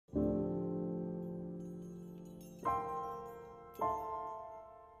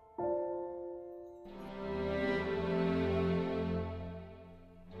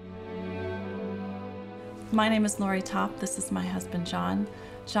My name is Lori Topp. This is my husband, John.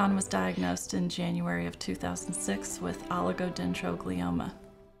 John was diagnosed in January of 2006 with oligodendroglioma.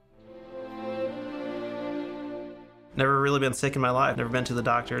 Never really been sick in my life. Never been to the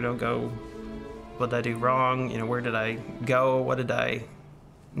doctor. Don't go, what did I do wrong? Where did I go? What did I,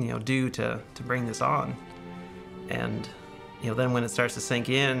 do to bring this on? And, then when it starts to sink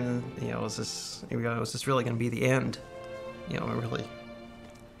in, is this really going to be the end? Really.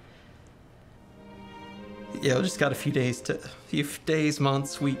 Just got a few days,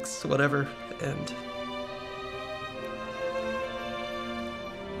 months, weeks, whatever, and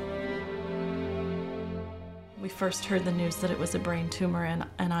we first heard the news that it was a brain tumor,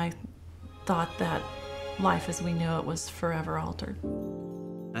 and I thought that life as we knew it was forever altered.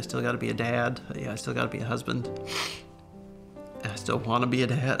 I still got to be a dad. I still got to be a husband. I still want to be a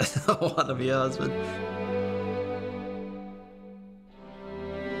dad. I still want to be a husband.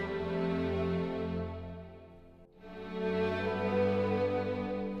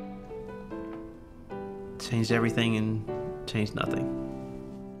 Changed everything and changed nothing.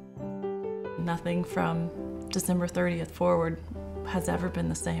 Nothing from December 30th forward has ever been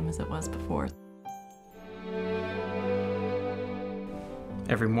the same as it was before.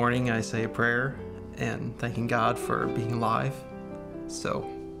 Every morning I say a prayer and thanking God for being alive. So,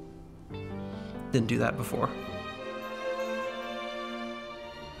 didn't do that before.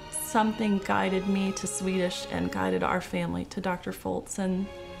 Something guided me to Swedish and guided our family to Dr. Foltz, and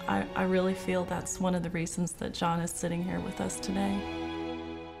I really feel that's one of the reasons that John is sitting here with us today.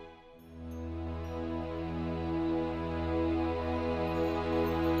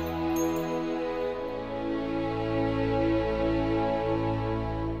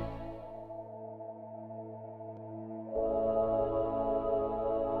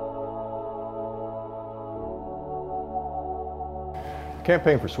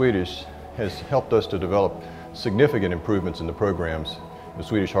 Campaign for Swedish has helped us to develop significant improvements in the programs in the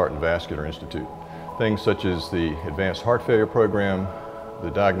Swedish Heart and Vascular Institute. Things such as the Advanced Heart Failure Program, the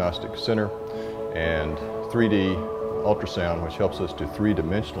Diagnostic Center, and 3D ultrasound, which helps us to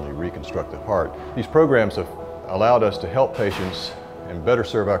three-dimensionally reconstruct the heart. These programs have allowed us to help patients and better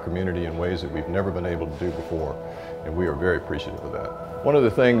serve our community in ways that we've never been able to do before, and we are very appreciative of that. One of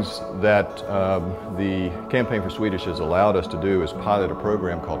the things that the Campaign for Swedish has allowed us to do is pilot a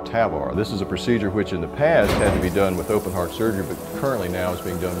program called TAVR. This is a procedure which in the past had to be done with open heart surgery, but currently now is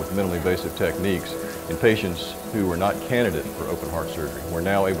being done with minimally invasive techniques in patients who were not candidate for open heart surgery. We're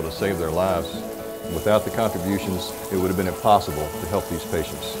now able to save their lives. Without the contributions, it would have been impossible to help these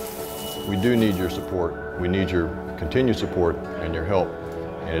patients. We do need your support. We need your continued support and your help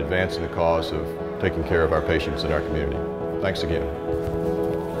in advancing the cause of taking care of our patients in our community. Thanks again.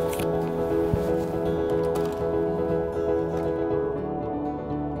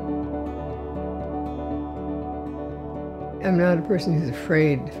 I'm not a person who's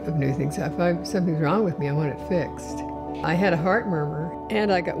afraid of new things. If something's wrong with me, I want it fixed. I had a heart murmur,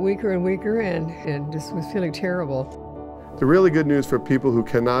 and I got weaker and weaker, and just was feeling terrible. The really good news for people who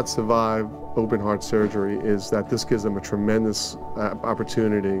cannot survive open heart surgery is that this gives them a tremendous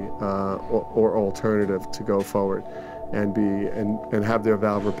opportunity or alternative to go forward and have their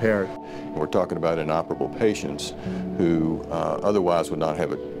valve repaired. We're talking about inoperable patients who otherwise would not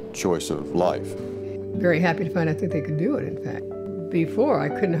have a choice of life. Very happy to find out that they could do it, in fact. Before, I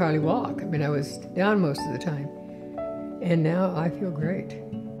couldn't hardly walk. I mean, I was down most of the time. And now I feel great.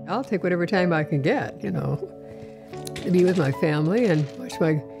 I'll take whatever time I can get, to be with my family and watch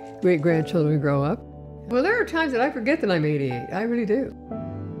my great-grandchildren grow up. Well, there are times that I forget that I'm 88. I really do.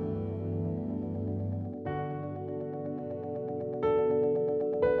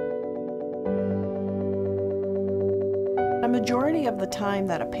 A majority of the time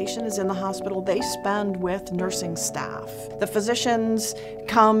that a patient is in the hospital, they spend with nursing staff. The physicians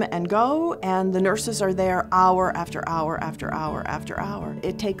come and go, and the nurses are there hour after hour after hour after hour.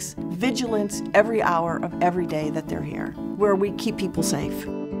 It takes vigilance every hour of every day that they're here, where we keep people safe.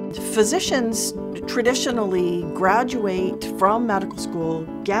 Physicians traditionally graduate from medical school,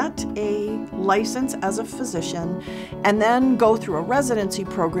 get a license as a physician, and then go through a residency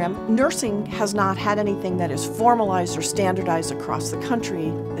program. Nursing has not had anything that is formalized or standardized across the country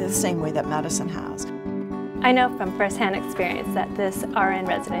the same way that medicine has. I know from firsthand experience that this RN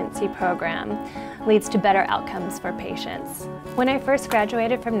residency program leads to better outcomes for patients. When I first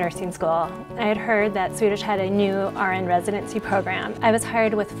graduated from nursing school, I had heard that Swedish had a new RN residency program. I was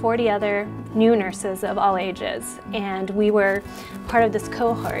hired with 40 other new nurses of all ages, and we were part of this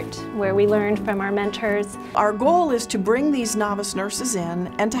cohort where we learned from our mentors. Our goal is to bring these novice nurses in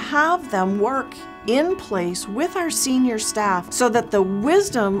and to have them work in place with our senior staff so that the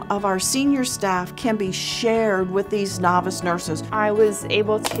wisdom of our senior staff can be shared with these novice nurses. I was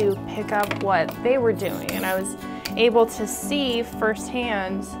able to pick up what they were doing, and I was able to see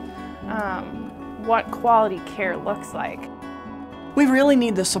firsthand what quality care looks like. We really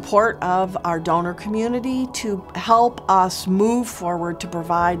need the support of our donor community to help us move forward to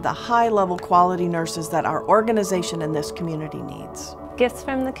provide the high-level quality nurses that our organization and this community needs. Gifts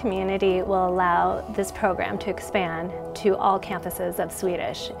from the community will allow this program to expand to all campuses of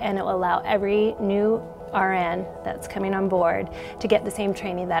Swedish, and it will allow every new RN that's coming on board to get the same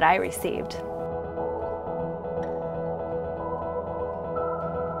training that I received.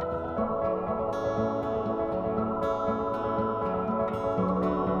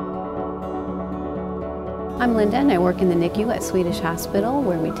 I'm Linda, and I work in the NICU at Swedish Hospital,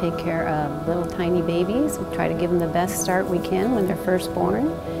 where we take care of little tiny babies. We try to give them the best start we can when they're first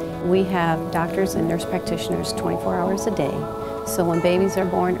born. We have doctors and nurse practitioners 24 hours a day. So when babies are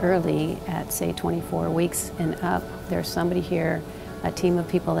born early, at say 24 weeks and up, there's somebody here, a team of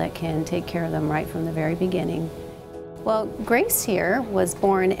people that can take care of them right from the very beginning. Well, Grace here was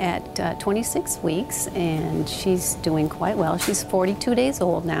born at 26 weeks, and she's doing quite well. She's 42 days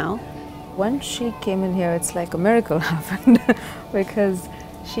old now. When she came in here, it's like a miracle happened because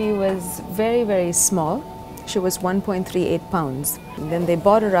she was very, very small. She was 1.38 pounds. And then they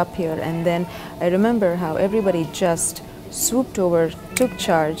brought her up here, and then I remember how everybody just swooped over, took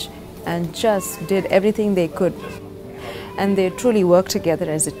charge, and just did everything they could. And they truly worked together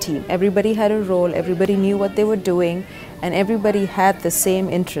as a team. Everybody had a role, everybody knew what they were doing, and everybody had the same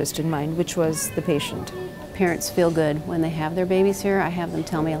interest in mind, which was the patient. Parents feel good when they have their babies here. I have them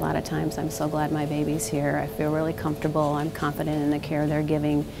tell me a lot of times, I'm so glad my baby's here. I feel really comfortable, I'm confident in the care they're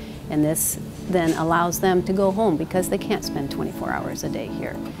giving, and this then allows them to go home because they can't spend 24 hours a day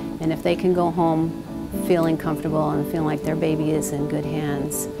here. And if they can go home feeling comfortable and feeling like their baby is in good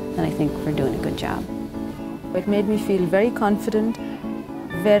hands, then I think we're doing a good job. It made me feel very confident,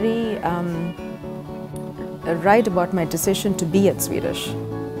 very right about my decision to be at Swedish,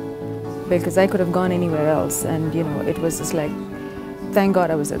 because I could have gone anywhere else, and you know, it was just like, thank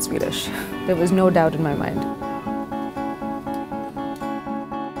God I was at Swedish. There was no doubt in my mind.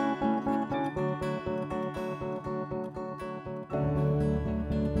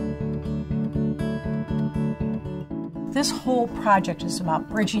 This whole project is about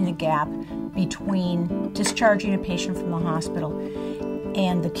bridging the gap between discharging a patient from the hospital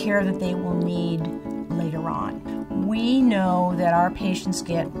and the care that they will need later on. We know that our patients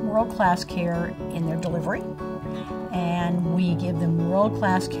get world-class care in their delivery, and we give them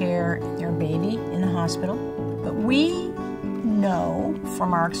world-class care in their baby in the hospital. But we know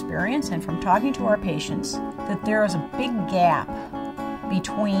from our experience and from talking to our patients that there is a big gap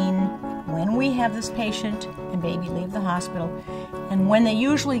between when we have this patient and baby leave the hospital and when they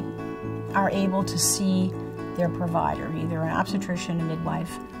usually are able to see their provider, either an obstetrician, a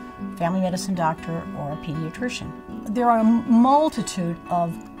midwife, family medicine doctor, or a pediatrician. There are a multitude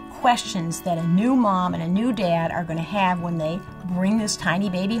of questions that a new mom and a new dad are going to have when they bring this tiny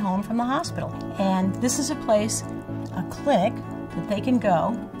baby home from the hospital. And this is a place, a clinic, that they can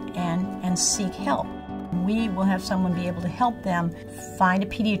go and seek help. We will have someone be able to help them find a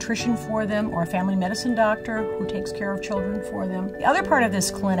pediatrician for them or a family medicine doctor who takes care of children for them. The other part of this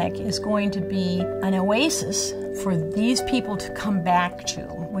clinic is going to be an oasis for these people to come back to.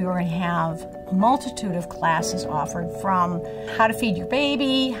 We are going to have a multitude of classes offered, from how to feed your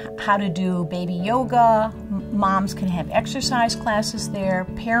baby, how to do baby yoga. Moms can have exercise classes there,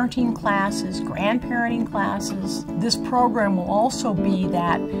 parenting classes, grandparenting classes. This program will also be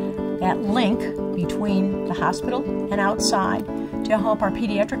that link between the hospital and outside to help our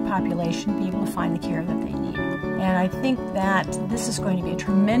pediatric population be able to find the care that they need. And I think that this is going to be a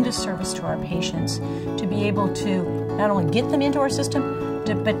tremendous service to our patients to be able to not only get them into our system,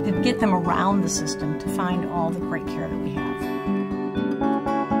 but to get them around the system to find all the great care that we have.